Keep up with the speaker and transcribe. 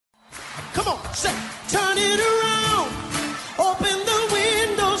Say, turn it around. Open the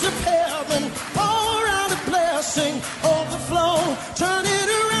windows of heaven. Pour out a blessing. Overflow. Turn it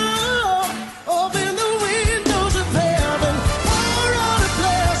around. Open the windows of heaven. Pour out a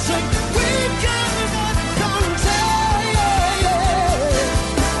blessing. We cannot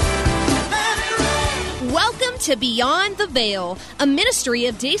contain. Welcome to Beyond the Veil, a ministry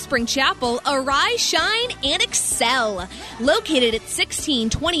of Dayspring Chapel. Arise, shine, and excel. Located at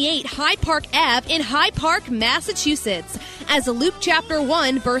 1628 Hyde Park Ave in Hyde Park, Massachusetts. As Luke chapter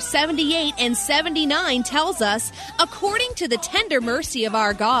 1, verse 78 and 79 tells us, according to the tender mercy of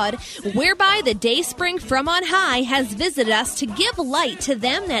our God, whereby the dayspring from on high has visited us to give light to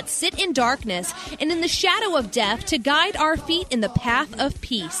them that sit in darkness and in the shadow of death, to guide our feet in the path of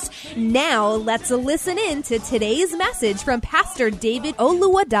peace. Now, let's listen in to today's message from Pastor David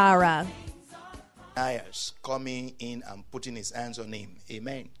Oluwadara. Ananias coming in and putting his hands on him.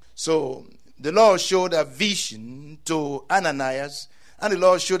 Amen. So the Lord showed a vision to Ananias, and the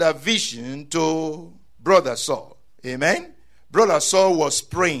Lord showed a vision to Brother Saul. Amen. Brother Saul was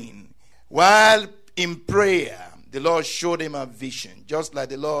praying. While in prayer, the Lord showed him a vision, just like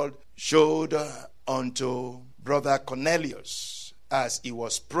the Lord showed unto Brother Cornelius as he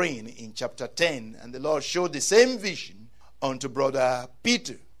was praying in chapter 10. And the Lord showed the same vision unto Brother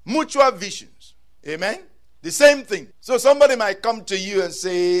Peter. Mutual visions. Amen. The same thing. So somebody might come to you and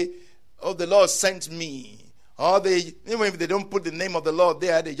say, oh, the Lord sent me. Or they, even if they don't put the name of the Lord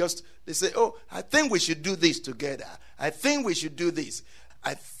there, they say, oh, I think we should do this together. I think we should do this.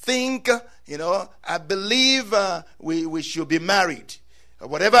 I think, I believe we should be married.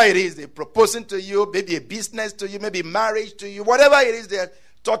 Whatever it is they're proposing to you, maybe a business to you, maybe marriage to you, whatever it is they're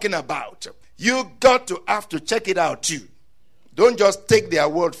talking about, you got to have to check it out too. Don't just take their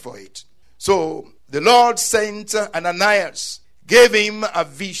word for it. So the Lord sent Ananias, gave him a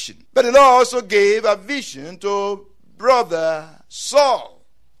vision. But the Lord also gave a vision to Brother Saul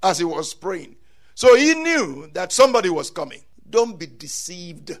as he was praying. So he knew that somebody was coming. Don't be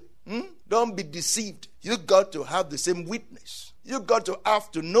deceived. Don't be deceived. You got to have the same witness. You got to have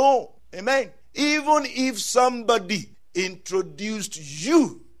to know. Amen. Even if somebody introduced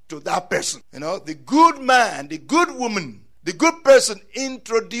you to that person, the good man, the good woman, the good person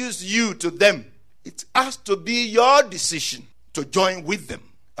introduced you to them, it has to be your decision to join with them.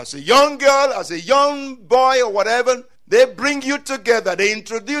 As a young girl, as a young boy or whatever, they bring you together, they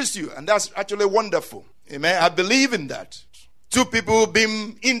introduce you, and that's actually wonderful. Amen. I believe in that. Two people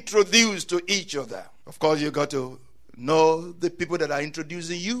being introduced to each other. Of course, you got to know the people that are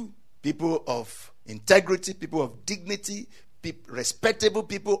introducing you. People of integrity, people of dignity, respectable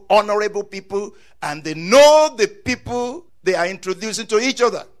people, honorable people, and they know the people they are introducing to each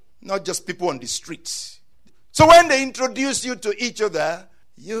other, not just people on the streets. So when they introduce you to each other,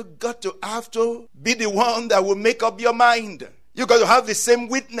 you got to have to be the one that will make up your mind. You got to have the same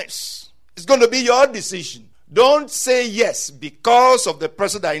witness. It's going to be your decision. Don't say yes because of the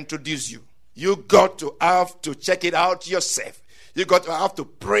person that introduced you. You got to have to check it out yourself. You got to have to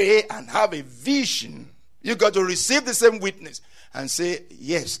pray and have a vision. You got to receive the same witness and say,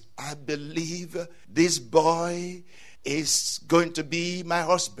 yes, I believe this boy is going to be my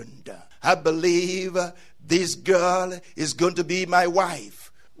husband. I believe this girl is going to be my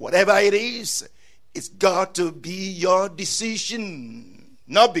wife. Whatever it is, it's got to be your decision.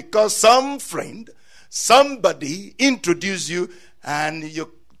 Not because some friend, somebody introduced you and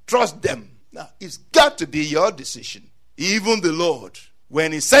you trust them. No, it's got to be your decision. Even the Lord,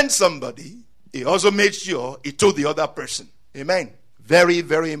 when he sent somebody, he also made sure he told the other person. Amen. Very,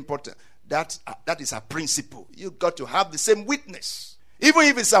 very important. That is a principle. You've got to have the same witness. Even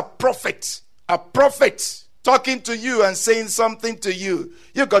if it's a prophet talking to you and saying something to you,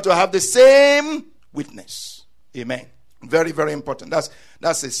 you've got to have the same witness. Amen. Very, very important.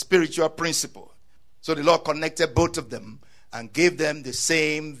 That's a spiritual principle. So the Lord connected both of them and gave them the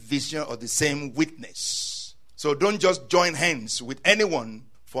same vision or the same witness. So don't just join hands with anyone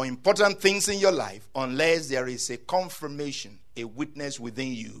for important things in your life unless there is a confirmation, a witness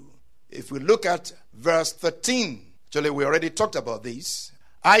within you. If we look at verse 13, actually we already talked about this.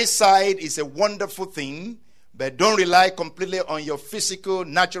 Eyesight is a wonderful thing, but don't rely completely on your physical,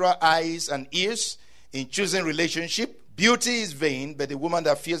 natural eyes and ears in choosing relationship. Beauty is vain, but the woman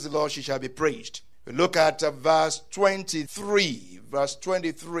that fears the Lord, she shall be praised. We look at verse 23. Verse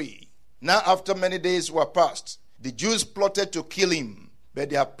 23. Now after many days were passed, the Jews plotted to kill him, but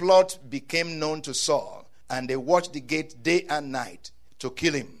their plot became known to Saul, and they watched the gate day and night to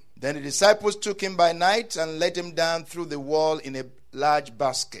kill him. Then the disciples took him by night and let him down through the wall in a large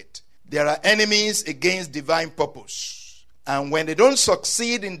basket. There are enemies against divine purpose. And when they don't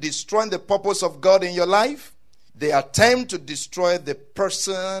succeed in destroying the purpose of God in your life, they attempt to destroy the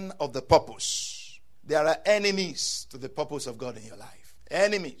person of the purpose. There are enemies to the purpose of God in your life.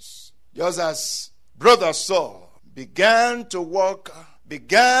 Enemies. Just as Brother Saul began to walk,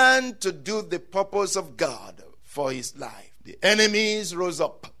 began to do the purpose of God for his life, the enemies rose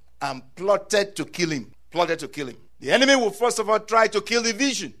up and plotted to kill him. The enemy will first of all try to kill the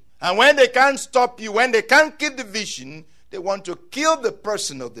vision. And when they can't stop you, when they can't kill the vision, they want to kill the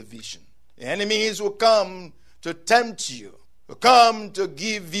person of the vision. The enemies will come to tempt you, will come to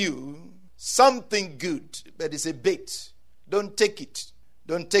give you something good, but it's a bait. Don't take it.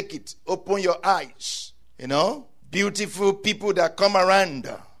 Don't take it. Open your eyes. Beautiful people that come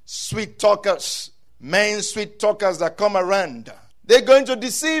around, sweet talkers, men sweet talkers that come around. They're going to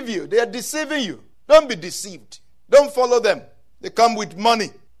deceive you. They are deceiving you. Don't be deceived. Don't follow them. They come with money.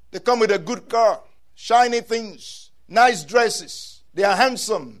 They come with a good car, shiny things, nice dresses. They are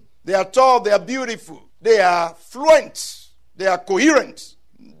handsome. They are tall. They are beautiful. They are fluent. They are coherent.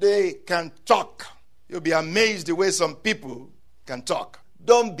 They can talk. You'll be amazed the way some people can talk.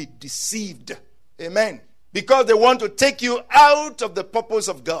 Don't be deceived. Amen. Because they want to take you out of the purpose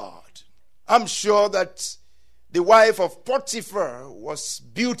of God. I'm sure that the wife of Potiphar was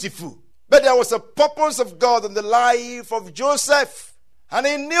beautiful. But there was a purpose of God in the life of Joseph. And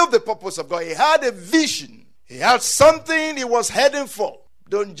he knew the purpose of God. He had a vision. He had something he was heading for.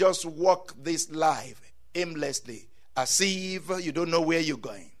 Don't just walk this life aimlessly as if you don't know where you're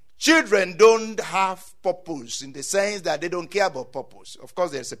going. Children don't have purpose in the sense that they don't care about purpose. Of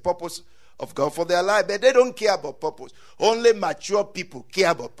course, there's a purpose of God for their life, but they don't care about purpose. Only mature people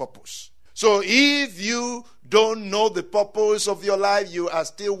care about purpose. So if you don't know the purpose of your life, you are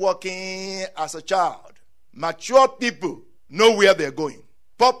still walking as a child. Mature people know where they're going.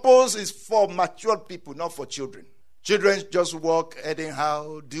 Purpose is for mature people, not for children. Children just walk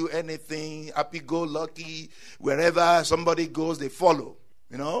anyhow, do anything, happy-go-lucky. Wherever somebody goes, they follow.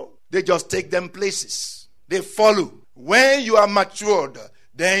 They just take them places. They follow. When you are matured,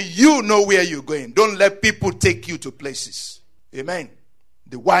 then you know where you're going. Don't let people take you to places. Amen.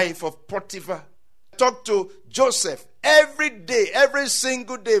 The wife of Potiphar talked to Joseph every day, every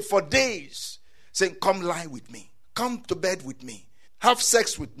single day for days, saying, come lie with me. Come to bed with me. Have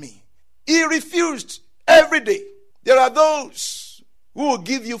sex with me. He refused every day. There are those who will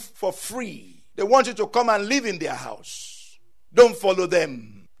give you for free. They want you to come and live in their house. Don't follow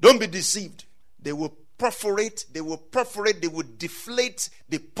them. Don't be deceived. They will perforate, they will deflate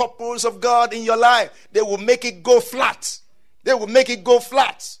the purpose of God in your life. They will make it go flat. They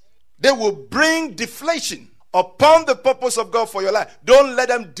will bring deflation upon the purpose of God for your life. Don't let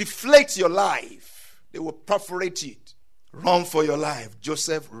them deflate your life. They will perforate it. Run for your life.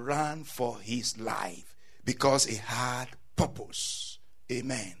 Joseph ran for his life because he had purpose.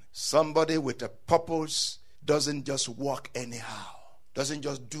 Amen. Somebody with a purpose doesn't just walk anyhow. Doesn't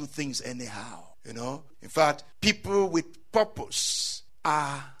just do things anyhow. In fact, people with purpose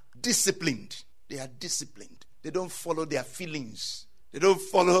are disciplined. They are disciplined. They don't follow their feelings. They don't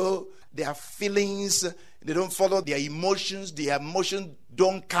follow their feelings. They don't follow their emotions. Their emotions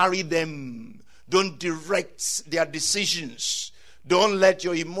don't carry them. Don't direct their decisions. Don't let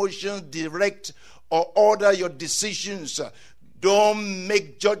your emotions direct or order your decisions. Don't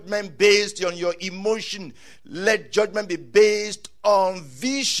make judgment based on your emotion. Let judgment be based on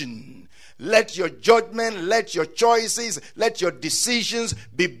vision. Let your judgment, let your choices, let your decisions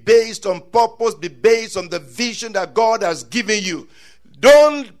be based on purpose, be based on the vision that God has given you.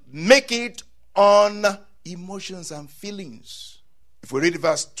 Don't make it on emotions and feelings. If we read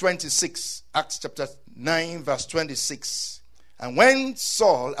verse 26, Acts chapter 9, verse 26. And when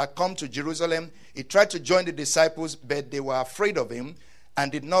Saul had come to Jerusalem, he tried to join the disciples, but they were afraid of him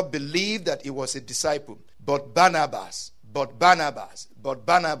and did not believe that he was a disciple. But Barnabas, may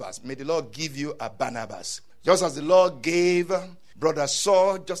the Lord give you a Barnabas. Just as the Lord gave Brother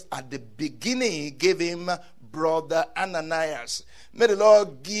Saul, just at the beginning, he gave him Brother Ananias. May the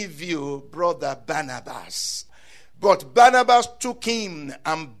Lord give you Brother Barnabas. But Barnabas took him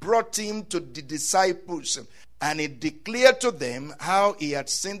and brought him to the disciples, and he declared to them how he had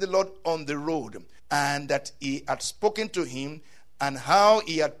seen the Lord on the road, and that he had spoken to him, and how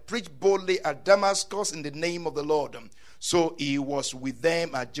he had preached boldly at Damascus in the name of the Lord. So he was with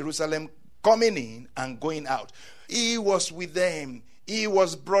them at Jerusalem, coming in and going out. He was with them. He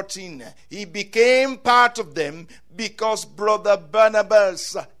was brought in. He became part of them because Brother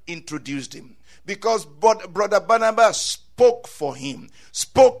Barnabas introduced him. Because Brother Barnabas spoke for him,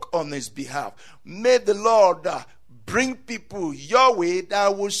 spoke on his behalf. May the Lord bring people your way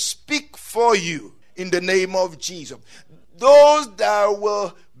that will speak for you in the name of Jesus. those that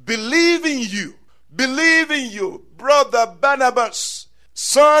will believe in you, brother Barnabas,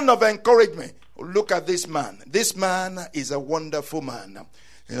 son of encouragement. Look at this man. This man is a wonderful man.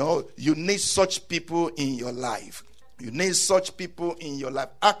 You know, you need such people in your life. You need such people in your life.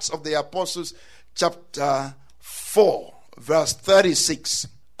 Acts of the Apostles, chapter 4, verse 36.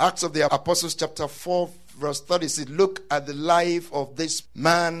 Acts of the Apostles, chapter 4, verse 36. Look at the life of this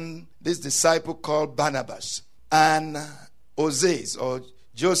man, this disciple called Barnabas, and Joses,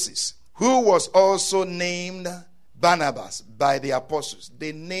 who was also named Barnabas by the apostles.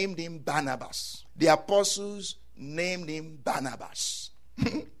 They named him Barnabas. The apostles named him Barnabas.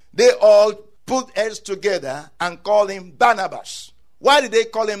 They all put heads together and called him Barnabas. Why did they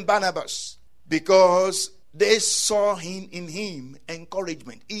call him Barnabas? Because they saw in him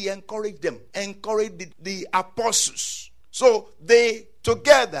encouragement. He encouraged them, encouraged the apostles. So they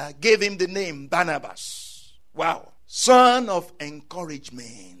together gave him the name Barnabas. Wow. Son of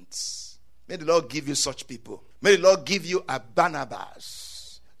encouragement. May the Lord give you such people. May the Lord give you a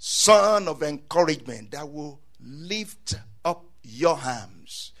Barnabas, son of encouragement, that will lift up your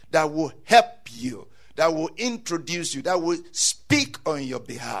arms, that will help you, that will introduce you, that will speak on your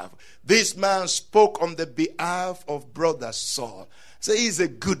behalf. This man spoke on the behalf of brother Saul. So he's a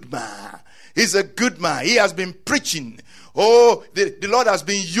good man. He's a good man. He has been preaching. Oh, the Lord has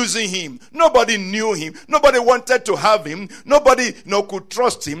been using him. Nobody knew him. Nobody wanted to have him. Nobody, could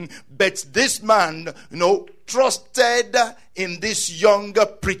trust him. But this man, trusted in this younger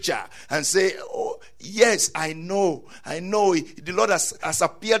preacher and say, oh, yes, I know. The Lord has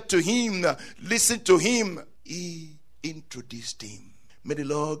appeared to him. Listen to him. He introduced him. May the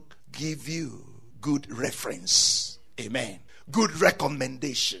Lord give you good reference. Amen. Good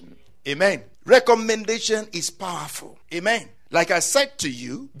recommendation. Amen. Recommendation is powerful. Amen. Like I said to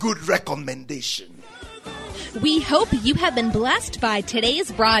you, good recommendation. We hope you have been blessed by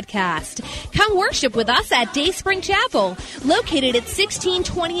today's broadcast. Come worship with us at Dayspring Chapel, located at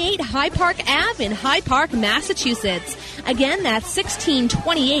 1628 Hyde Park Ave in Hyde Park, Massachusetts. Again, that's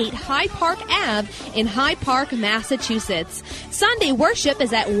 1628 Hyde Park Ave in Hyde Park, Massachusetts. Sunday worship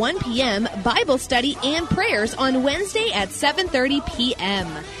is at 1 p.m., Bible study and prayers on Wednesday at 7:30 p.m.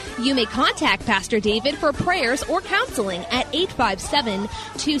 You may contact Pastor David for prayers or counseling at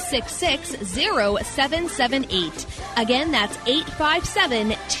 857-266-0778. Again, that's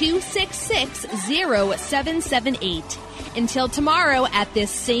 857-266-0778. Until tomorrow at this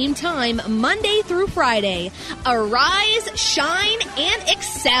same time, Monday through Friday, arise, shine, and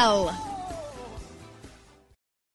excel.